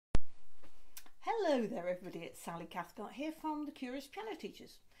Hello there everybody, it's Sally Cathcart here from the Curious Piano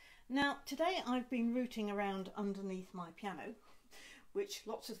Teachers. Now today I've been rooting around underneath my piano, which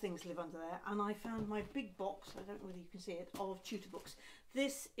lots of things live under there, and I found my big box, I don't know whether you can see it, of tutor books.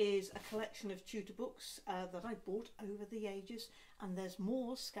 This is a collection of tutor books that I bought over the ages, and there's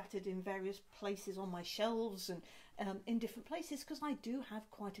more scattered in various places on my shelves and in different places, because I do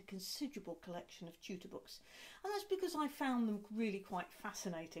have quite a considerable collection of tutor books, and that's because I found them really quite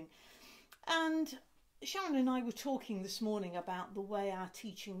fascinating. And Sharon and I were talking this morning about the way our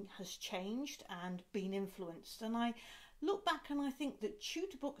teaching has changed and been influenced, and I look back and I think that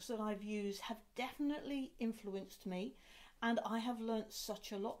tutor books that I've used have definitely influenced me, and I have learnt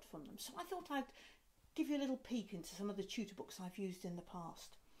such a lot from them. So I thought I'd give you a little peek into some of the tutor books I've used in the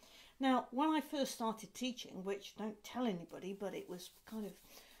past. Now, when I first started teaching, which don't tell anybody, but it was kind of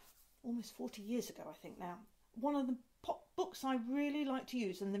almost 40 years ago I think now, one of the books I really like to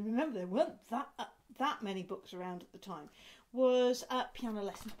use, and then remember there weren't that many books around at the time, was Piano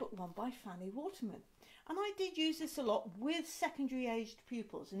Lessons Book 1 by Fanny Waterman. And I did use this a lot with secondary aged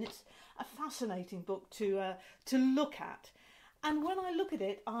pupils, and it's a fascinating book to look at. And when I look at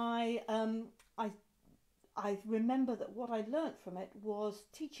it, I remember that what I learnt from it was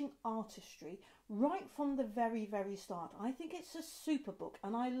teaching artistry right from the very start. I think it's a super book,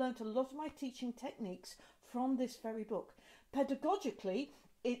 and I learnt a lot of my teaching techniques from this very book. Pedagogically,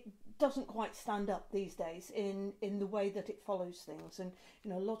 it doesn't quite stand up these days in the way that it follows things, and you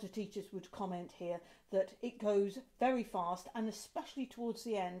know, a lot of teachers would comment here that it goes very fast, and especially towards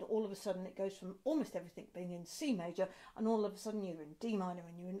the end, all of a sudden it goes from almost everything being in C major, and all of a sudden you're in D minor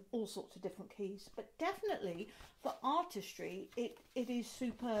and you're in all sorts of different keys. But definitely for artistry it is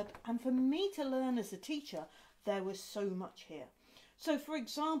superb, and for me to learn as a teacher there was so much here. So for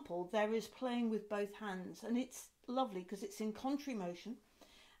example, there is playing with both hands, and it's lovely because it's in contrary motion,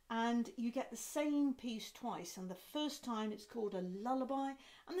 and you get the same piece twice, and the first time it's called a lullaby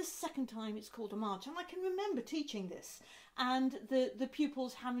and the second time it's called a march. And I can remember teaching this and the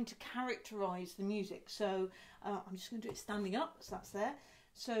pupils having to characterize the music. So I'm just going to do it standing up, so that's there.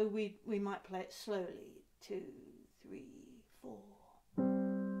 So we might play it slowly. 2, 3, 4.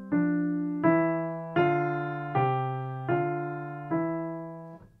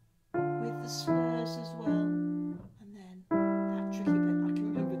 With the slurs as well.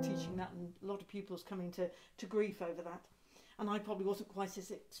 Pupils coming to grief over that, and I probably wasn't quite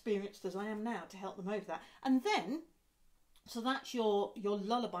as experienced as I am now to help them over that. And then, so that's your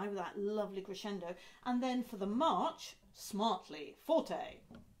lullaby with that lovely crescendo, and then for the march, smartly, forte.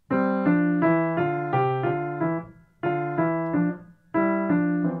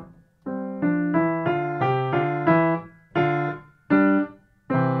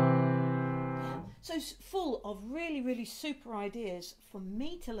 So it's full of really super ideas for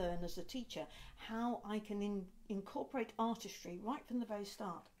me to learn as a teacher how I can incorporate artistry right from the very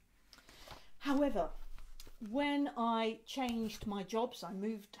start. However, when I changed my jobs, I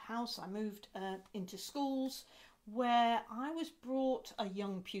moved house, I moved into schools where I was brought a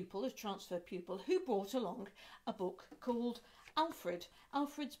young pupil, a transfer pupil, who brought along a book called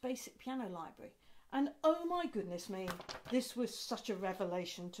Alfred's Basic Piano Library. And oh my goodness me, this was such a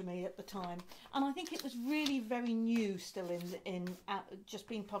revelation to me at the time. And I think it was really very new still in just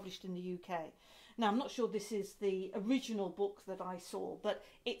being published in the UK. Now, I'm not sure this is the original book that I saw, but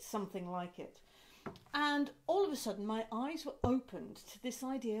it's something like it. And all of a sudden my eyes were opened to this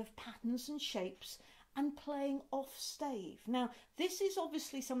idea of patterns and shapes and playing off stave. Now, this is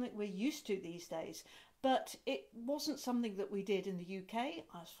obviously something we're used to these days, but it wasn't something that we did in the UK,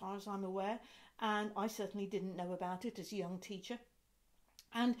 as far as I'm aware. And I certainly didn't know about it as a young teacher.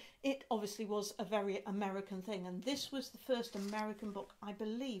 And it obviously was a very American thing. And this was the first American book, I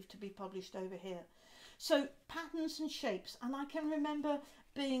believe, to be published over here. So patterns and shapes. And I can remember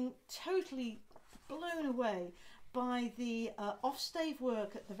being totally blown away by the off-stave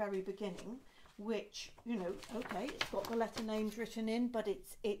work at the very beginning, which, you know, okay, it's got the letter names written in, but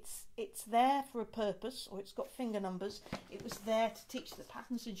it's there for a purpose, or it's got finger numbers. It was there to teach the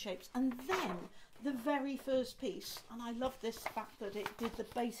patterns and shapes. And then the very first piece, and I love this fact that it did the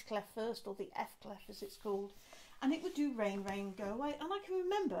bass clef first, or the F clef as it's called, and it would do rain, rain, go away. And I can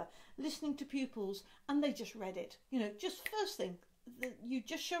remember listening to pupils, and they just read it, you know, just first thing. You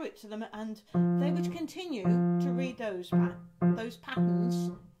just show it to them, and they would continue to read those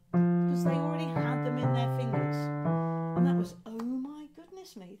patterns, because they already had them in their fingers. And that was, oh my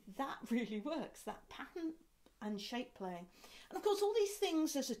goodness me, that really works, that pattern and shape playing. And of course all these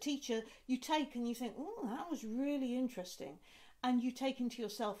things as a teacher you take and you think, oh, that was really interesting, and you take into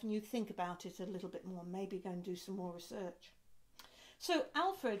yourself and you think about it a little bit more, maybe go and do some more research. So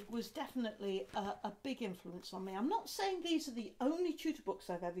Alfred was definitely a big influence on me. I'm not saying these are the only tutor books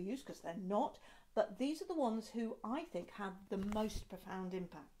I've ever used, because they're not, but these are the ones who I think had the most profound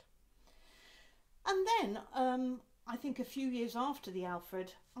impact. And then I think a few years after the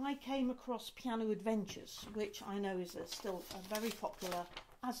Alfred, I came across Piano Adventures, which I know is still a very popular,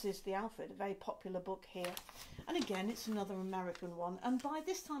 as is the Alfred, a very popular book here. And again, it's another American one. And by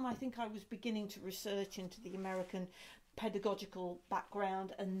this time, I think I was beginning to research into the American pedagogical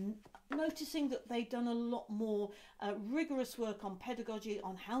background and noticing that they'd done a lot more rigorous work on pedagogy,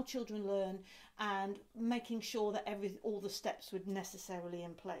 on how children learn, and making sure that all the steps were necessarily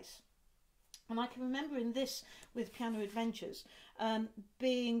in place. And I can remember in this, with Piano Adventures,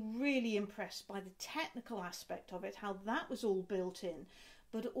 being really impressed by the technical aspect of it, how that was all built in,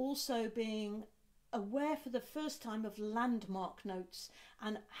 but also being aware for the first time of landmark notes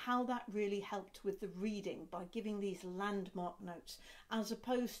and how that really helped with the reading by giving these landmark notes, as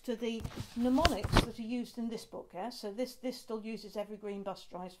opposed to the mnemonics that are used in this book. Yeah? So this still uses every green bus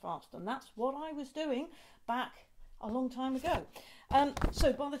drives fast, and that's what I was doing back a long time ago.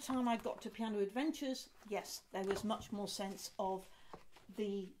 So by the time I got to Piano Adventures, yes, there was much more sense of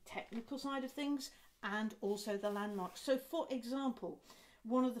the technical side of things and also the landmarks. So for example,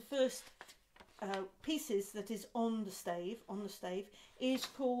 one of the first pieces that is on the stave is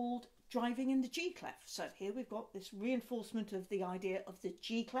called Driving in the G clef. So here we've got this reinforcement of the idea of the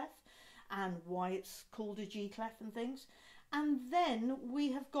G clef and why it's called a G clef and things. And then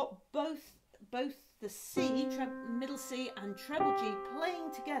we have got both the C, middle C and treble G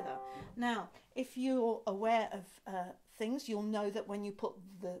playing together. Now, if you're aware of things, you'll know that when you put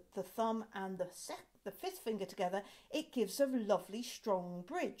the thumb and the fifth finger together, it gives a lovely strong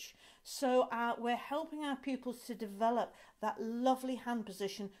bridge. So we're helping our pupils to develop that lovely hand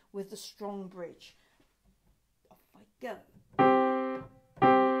position with the strong bridge. Off I go.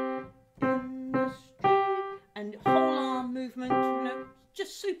 In the street. And whole arm movement, you know,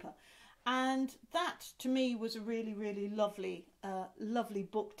 just super. And that to me was a really, really lovely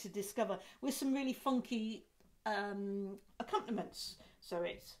book to discover, with some really funky accompaniments. So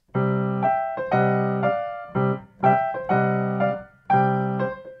it's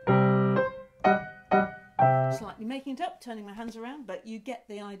slightly making it up, turning my hands around, but you get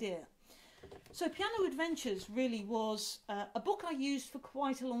the idea. So Piano Adventures really was a book I used for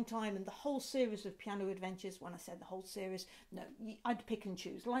quite a long time, and the whole series of Piano Adventures, when I said the whole series, no, I'd pick and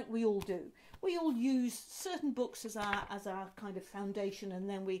choose, like we all do. We all use certain books as our kind of foundation, and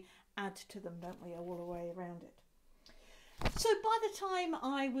then we add to them, don't we, all the way around it. So by the time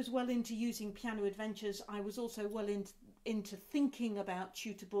I was well into using Piano Adventures, I was also well into thinking about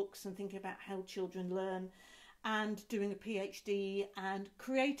tutor books and thinking about how children learn, and doing a PhD and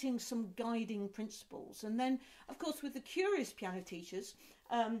creating some guiding principles. And then, of course, with the Curious Piano Teachers,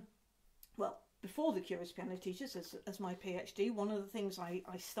 well, before the Curious Piano Teachers as my PhD, one of the things I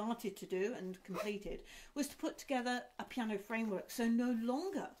started to do and completed was to put together a piano framework. So no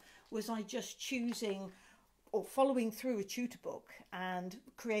longer was I just choosing or following through a tutor book and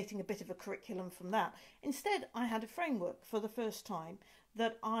creating a bit of a curriculum from that. Instead, I had a framework for the first time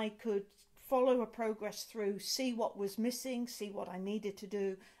that I could follow a progress through, see what was missing, see what I needed to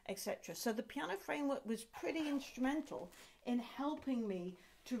do, etc. So the piano framework was pretty instrumental in helping me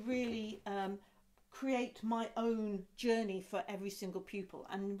to really create my own journey for every single pupil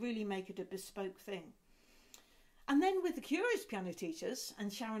and really make it a bespoke thing. And then with the Curious Piano Teachers,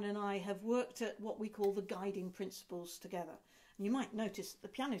 and Sharon and I have worked at what we call the guiding principles together. And you might notice the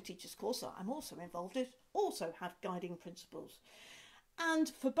Piano Teachers course that I'm also involved in also have guiding principles. And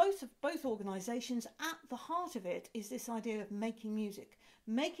for both organisations, at the heart of it is this idea of making music.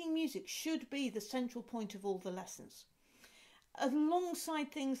 Making music should be the central point of all the lessons.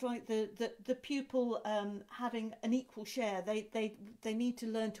 Alongside things like the pupil having an equal share, they need to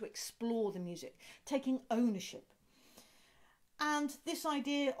learn to explore the music, taking ownership. And this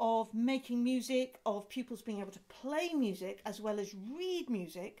idea of making music, of pupils being able to play music as well as read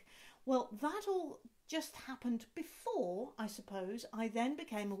music, well, that all just happened before, I suppose, I then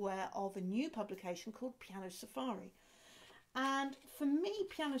became aware of a new publication called Piano Safari. And for me,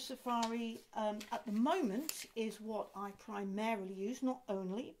 Piano Safari at the moment is what I primarily use, not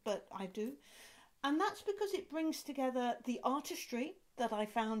only, but I do. And that's because it brings together the artistry that I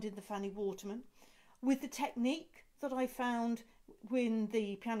found in the Fanny Waterman with the technique that I found in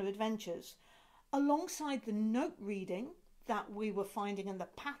the Piano Adventures, alongside the note reading that we were finding and the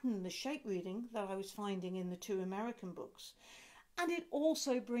pattern and the shape reading that I was finding in the two American books. And it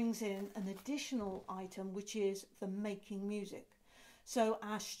also brings in an additional item, which is the making music. So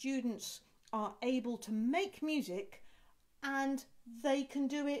our students are able to make music and they can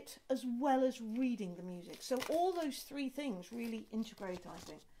do it as well as reading the music. So all those three things really integrate, I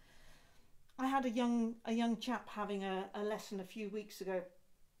think. I had a young chap having a lesson a few weeks ago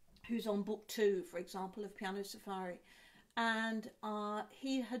who's on book 2, for example, of Piano Safari. And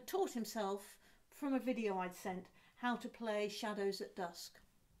he had taught himself from a video I'd sent how to play Shadows at Dusk.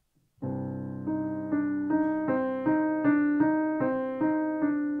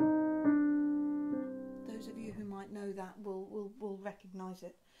 Those of you who might know that will recognise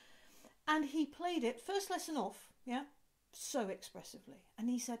it. And he played it, first lesson off, yeah, so expressively. And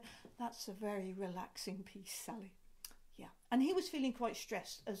he said, "That's a very relaxing piece, Sally." Yeah. And he was feeling quite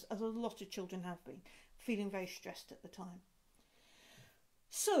stressed, as a lot of children have been, feeling very stressed at the time.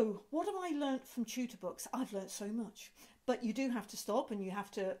 So what have I learnt from tutor books? I've learnt so much. But you do have to stop and you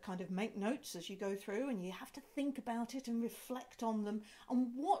have to kind of make notes as you go through, and you have to think about it and reflect on them.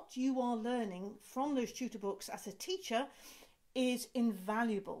 And what you are learning from those tutor books as a teacher is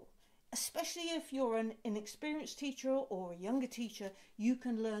invaluable. Especially if you're an inexperienced teacher or a younger teacher, you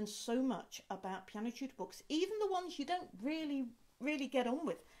can learn so much about piano tutor books, even the ones you don't really get on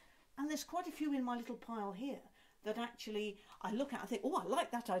with. And there's quite a few in my little pile here that actually I look at and think, oh, I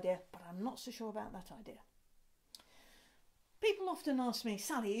like that idea, but I'm not so sure about that idea. People often ask me,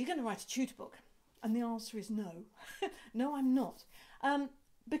 "Sally, are you going to write a tutor book?" And the answer is no. No, I'm not.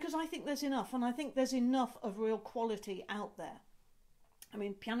 Because I think there's enough, and I think there's enough of real quality out there. I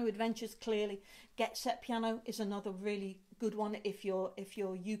mean, Piano Adventures, clearly. Get Set Piano is another really good one if you're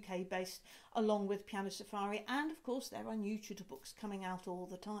UK based, along with Piano Safari. And of course, there are new tutor books coming out all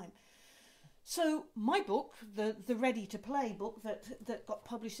the time. So my book, the Ready to Play book that got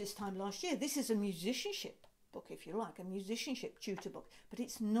published this time last year, this is a musicianship book, if you like, a musicianship tutor book, but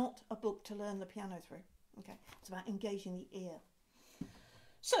it's not a book to learn the piano through. Okay, it's about engaging the ear.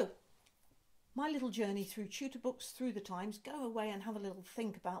 So my little journey through tutor books through the times. Go away and have a little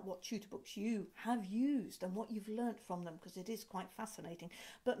think about what tutor books you have used and what you've learnt from them, because it is quite fascinating.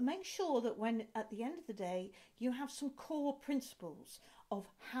 But make sure that when at the end of the day you have some core principles of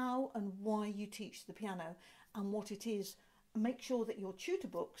how and why you teach the piano and what it is. Make sure that your tutor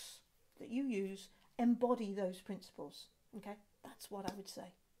books that you use embody those principles. Okay, that's what I would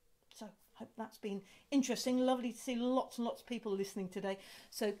say. So hope that's been interesting. Lovely to see lots and lots of people listening today.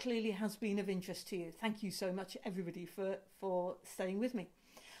 So clearly it has been of interest to you. Thank you so much, everybody, for staying with me.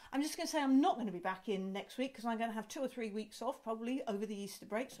 I'm just going to say I'm not going to be back in next week because I'm going to have 2 or 3 weeks off, probably over the Easter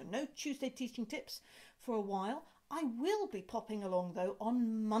break. So no Tuesday teaching tips for a while. I will be popping along though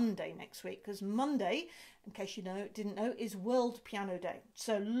on Monday next week, because Monday, in case you didn't know, is World Piano Day.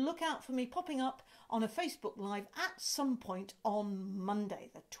 So look out for me popping up on a Facebook Live at some point on Monday,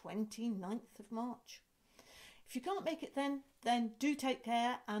 the 29th of March. If you can't make it then do take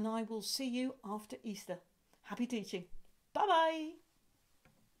care, and I will see you after Easter. Happy teaching. Bye bye.